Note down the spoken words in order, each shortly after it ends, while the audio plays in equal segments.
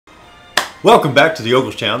Welcome back to the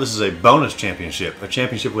Ogles channel. This is a bonus championship, a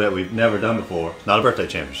championship that we've never done before. Not a birthday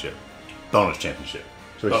championship, bonus championship.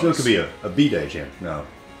 So it still could be a B-Day championship. No,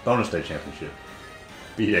 bonus day championship.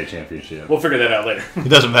 B-Day championship. We'll figure that out later. It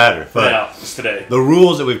doesn't matter. But now, it's today. The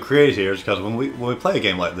rules that we've created here is because when we play a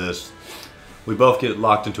game like this, we both get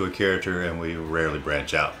locked into a character and we rarely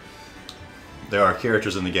branch out. There are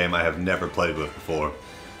characters in the game I have never played with before.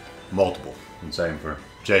 Multiple. And same for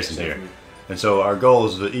Jason here. And so our goal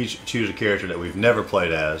is to each choose a character that we've never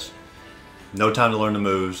played as. No time to learn the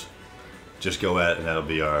moves. Just go at it, and that'll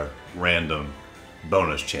be our random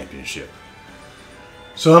bonus championship.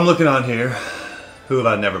 So I'm looking on here. Who have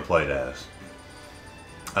I never played as?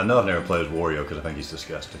 I know I've never played as Wario because I think he's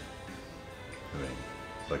disgusting. I mean,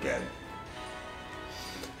 look at him.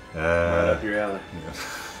 Right up your alley.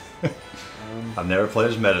 Yeah. I've never played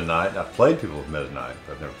as Meta Knight. I've played people with Meta Knight,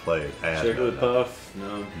 but I've never played as Jigglypuff?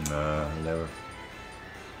 No. No, never.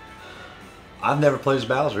 I've never played as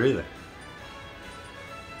Bowser either.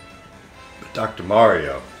 But Dr.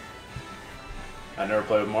 Mario. I never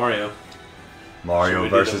played with Mario. Mario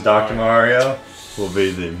versus Dr. Mario will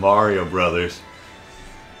be the Mario Brothers.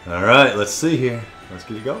 Alright, let's see here. Let's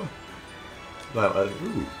get it going.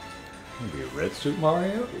 Ooh, maybe a red suit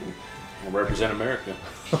Mario? I'll represent America.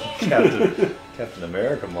 Captain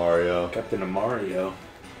America Mario. Captain Mario.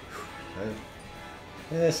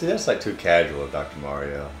 Yeah, see, that's like too casual of Dr.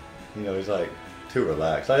 Mario. You know, he's like too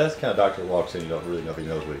relaxed. Like, that's the kind of doctor that walks in, you don't really know if he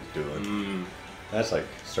knows what he's doing. That's like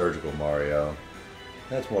surgical Mario.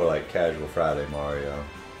 That's more like casual Friday Mario.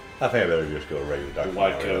 I think I better just go regular Dr.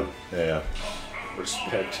 White Mario. coat. Yeah.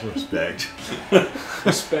 Respect. Respect.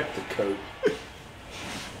 Respect the coat.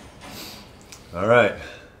 Alright.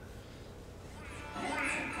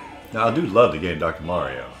 Now, I do love the game Dr.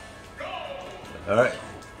 Mario. Alright.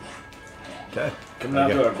 Okay. Coming out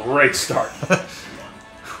to a great start. I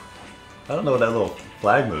don't know what that little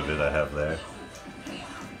flag move is I have there.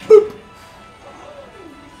 Boop.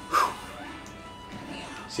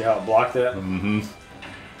 See how it blocked that? Mm-hmm.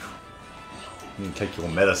 You can take your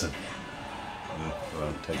medicine.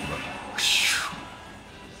 Well, take them up.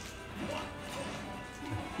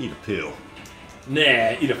 Eat a pill.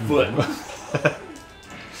 Nah, eat a foot.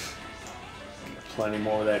 Plenty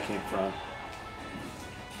more where that came from.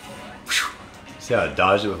 See how I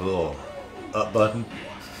dodged it with a little up button?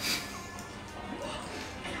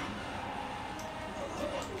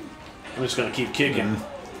 I'm just gonna keep kicking.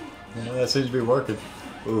 Yeah, that seems to be working.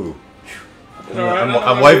 Ooh. Right,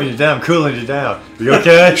 I'm waving you down, I'm cooling you down. You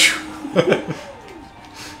okay?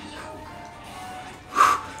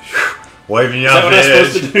 Waving you off the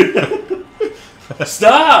edge. Is that what I'm supposed to do?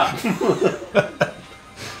 Stop!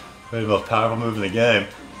 Maybe the most powerful move in the game.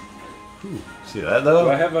 Ooh, see that though?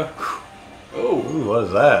 Do I have a... Oh. Ooh, what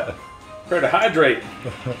is that? Try to hydrate.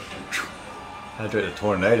 Hydrate a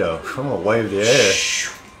tornado. I'm gonna wave the air.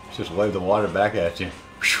 Just wave the water back at you.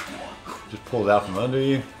 Just pull it out from under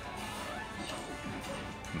you.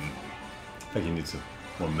 I think you need some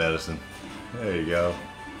more medicine. There you go.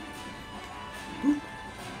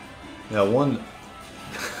 Now one...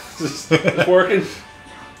 It's working?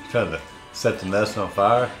 Trying to set the medicine on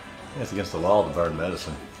fire. It's against the law to burn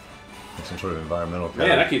medicine. Like some sort of environmental code.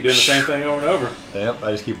 Man, I keep doing the same thing over and over. Yep,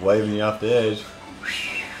 I just keep waving you off the edge.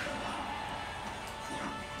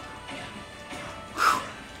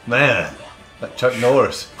 Man, like Chuck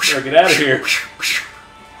Norris. Gotta get out of here.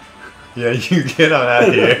 Yeah, you get on out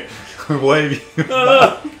of here. Wave you.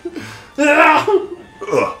 That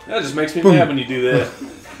just makes me mad when you do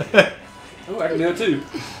that. Oh, I can do it too.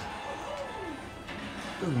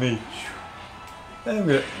 Me. I'm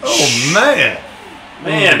gonna, oh man!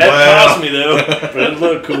 Man, that cost me though, but it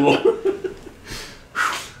looked cool.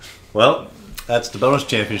 Well, that's the bonus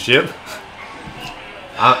championship.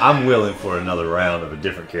 I'm willing for another round of a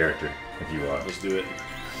different character, if you are. Let's do it.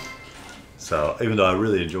 So, even though I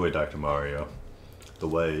really enjoyed Dr. Mario, the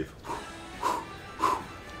wave.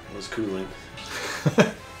 It was cooling.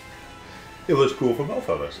 It was cool for both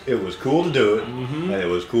of us. It was cool to do it, and it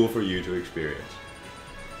was cool for you to experience.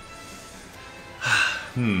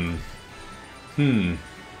 You gonna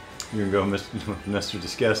go Mr.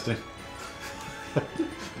 Disgusting?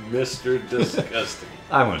 Mr. Disgusting.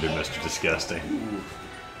 I'm gonna do Mr. Disgusting. Ooh.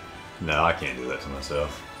 No, I can't do that to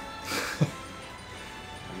myself.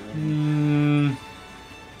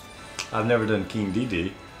 I've never done King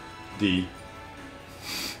DD. D.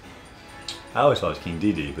 I always thought it was King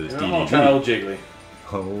DD, but it's DD. I'm gonna try old Jiggly.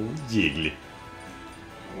 Oh, Jiggly.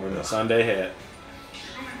 Wearing the Sunday hat.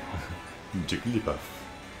 Jigglypuff.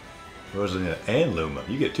 Rosalina and Luma.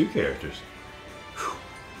 You get two characters.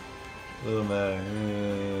 Luma.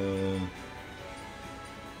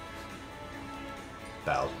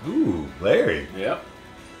 Bowser. Ooh, Larry. Yep.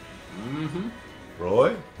 Mm-hmm.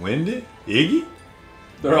 Roy, Wendy, Iggy.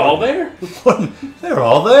 They're all there. They're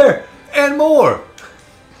all there and more.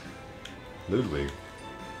 Ludwig.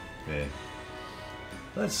 Man.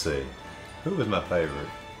 Let's see. Who was my favorite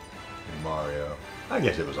in Mario? I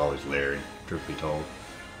guess it was always Larry, truth be told.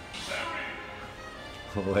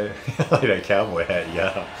 Larry. I like that cowboy hat you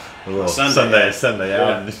got. A little Sunday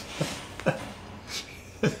out.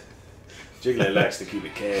 Jiggly likes to keep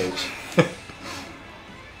it caged.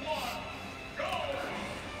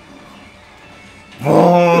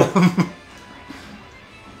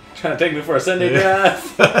 Trying to take me for a Sunday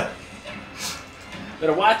drive.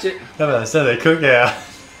 Better watch it. How about a Sunday cookout?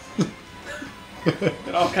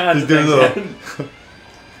 Got all kinds of things.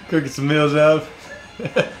 Cooking some meals up.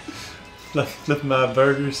 Flip my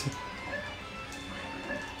burgers.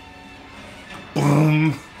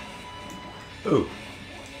 Boom. Ooh.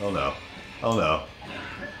 Oh no. Oh no.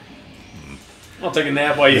 I'll take a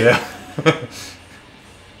nap while you. Yeah.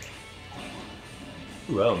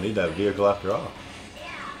 Ooh, I don't need that vehicle after all.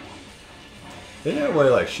 Isn't that way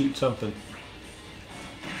like shoot something?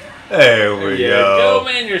 There we go. Go,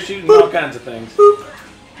 man! You're shooting all kinds of things. Boop.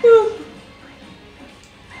 Boop.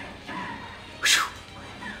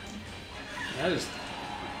 I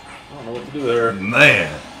don't know what to do with her.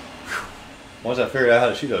 Man. Once I figured out how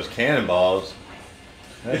to shoot those cannonballs,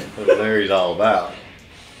 that's what Larry's all about.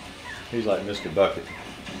 He's like Mr. Bucket.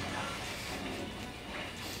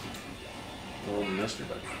 Oh, Mr.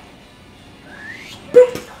 Bucket.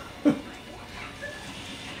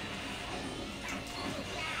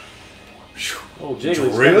 Oh,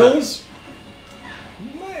 Jiggly's drills?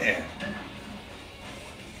 Man.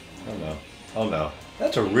 Oh no. Oh no.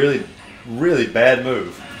 That's a really, really bad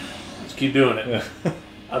move. Just keep doing it. Yeah.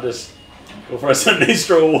 I'll just go for a Sunday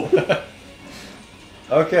stroll.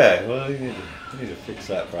 Okay, well you need to fix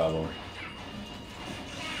that problem.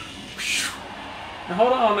 Now,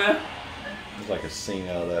 hold on, man. It's like a scene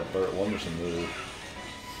out of that Burt Wonderson movie.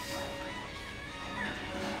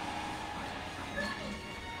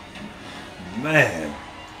 Man.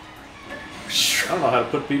 I don't know how to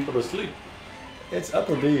put people to sleep. It's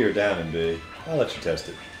upper B or down in B. I'll let you test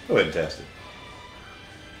it. Go ahead and test it.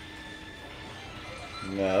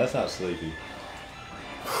 No, that's not sleepy.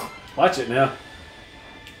 Watch it now.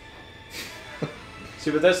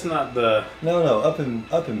 See, but that's not the... No, up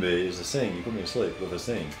in B is a sing. You put me to sleep with a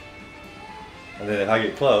sing. And then if I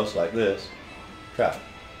get close, like this, trap.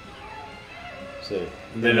 See.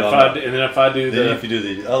 And then if I do then if you do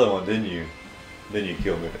the other one, then you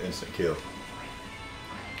kill me for instant kill.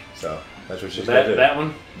 So that's what she's gonna do. That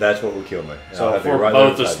one? That's what will kill me. And so if we're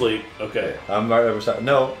both asleep, okay. Yeah, I'm right over side.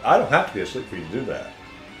 No, I don't have to be asleep for you to do that.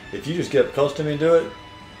 If you just get up close to me and do it,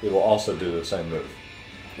 it will also do the same move.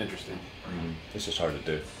 Interesting. It's just hard to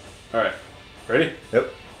do. All right, ready?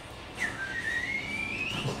 Yep.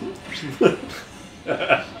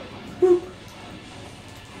 I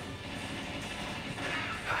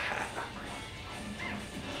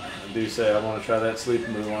do say I want to try that sleep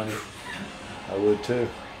move on you. I would too.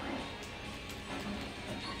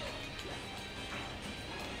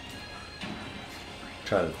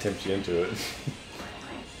 Trying to tempt you into it.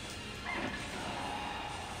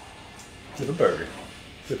 Flip a burger.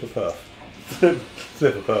 Flip a puff.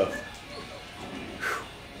 Flip a puff.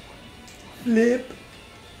 Flip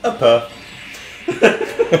a puff.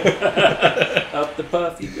 Up the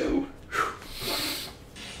puff you go.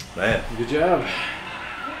 Man. Good job.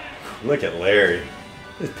 Look at Larry.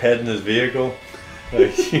 He's petting his vehicle.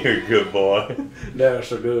 Like, you're a good boy.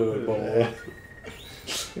 That's a good boy.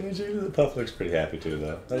 The puff looks pretty happy too,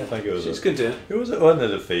 though. I don't think it was. She's content. It wasn't a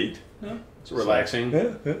defeat. No, it's relaxing.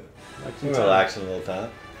 Yeah. Relaxing a little time.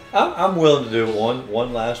 I'm willing to do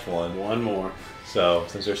one last one. One more. So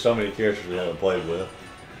since there's so many characters we haven't played with,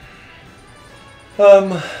 I'm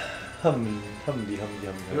gonna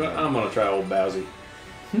try old Bowsy.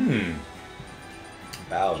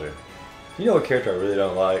 Bowser. You know what character I really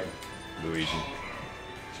don't like? Luigi.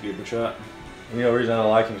 Should give him a shot. You know the reason I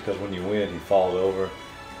don't like him is because when you win, he falls over.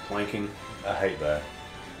 Planking. I hate that.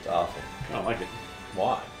 It's awful. I don't like it.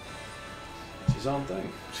 Why? It's his own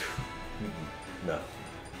thing. No.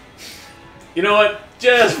 You know what?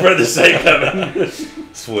 Just for the sake of it.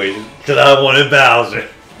 Sweet. Because I wanted Bowser.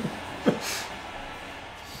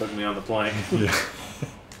 Put me on the plank. Yeah.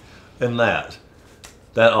 And that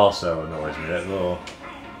also annoys me. That little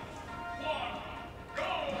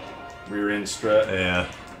rear end strut. Yeah.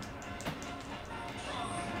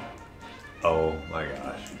 Oh my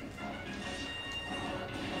gosh.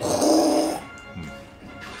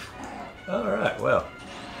 All right. Well.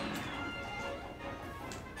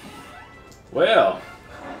 Well.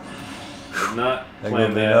 not There's plan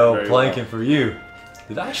gonna be that no very planking for you.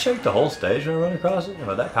 Did I shake the whole stage when I run across it? Am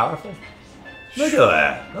I that powerful? Look at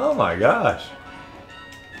that! Oh my gosh!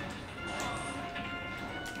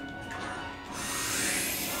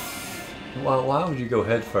 Why would you go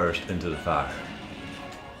head first into the fire?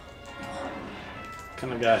 What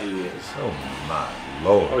kind of guy he is. Oh my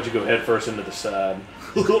lord! Why would you go head first into the side?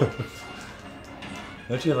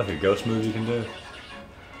 Don't you have like a ghost move you can do?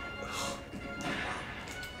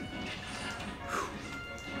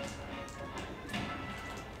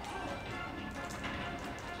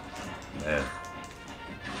 Man.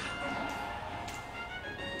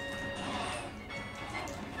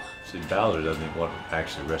 See, Bowser doesn't even want to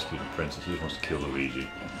actually rescue the princess. He just wants to kill Luigi.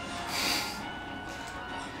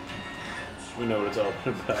 We know what it's all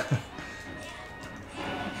about.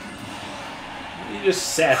 You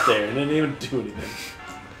just sat there and didn't even do anything.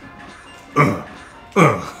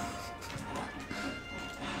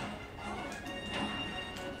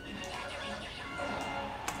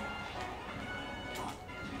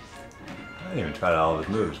 I didn't even try all of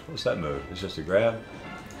his moves. What's that move? It's just a grab?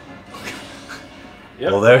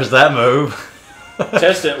 Yep. Well, there's that move.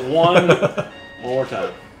 Test it one more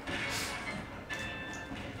time.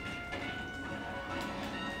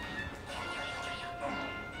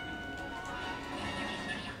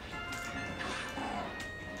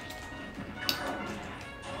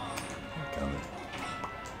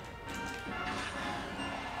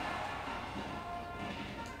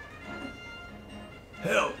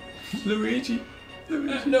 Help! Luigi!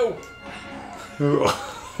 Luigi! No!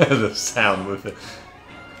 The sound with it.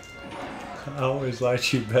 I always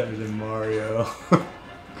liked you better than Mario.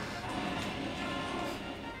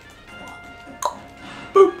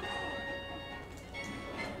 Boop!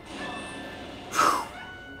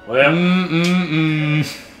 Well,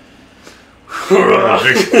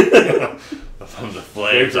 From the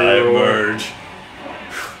flames I emerge.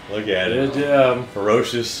 Look at it. good job.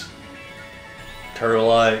 Ferocious.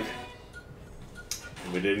 Turtle-like.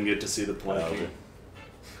 We didn't get to see the planking.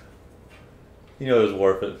 You know, it was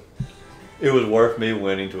worth it. It was worth me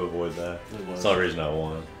winning to avoid that. It was. That's the only reason I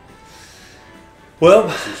won. Well,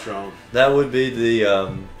 Too strong. that would be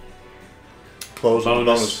the close of the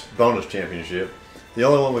Bonus. bonus championship. The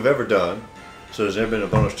only one we've ever done. So there's never been a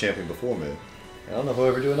bonus champion before me. I don't know if we'll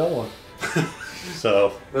ever do another one.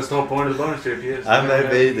 So That's the whole point of the bonus champion. I may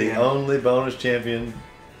be the only bonus champion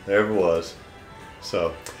there ever was.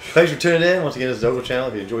 So thanks for tuning in. Once again, this is the Ogle channel.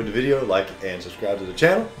 If you enjoyed the video, like and subscribe to the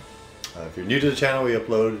channel. If you're new to the channel, we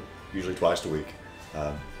upload usually twice a week.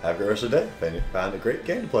 Have a great rest of the day. Find a great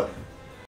game to play.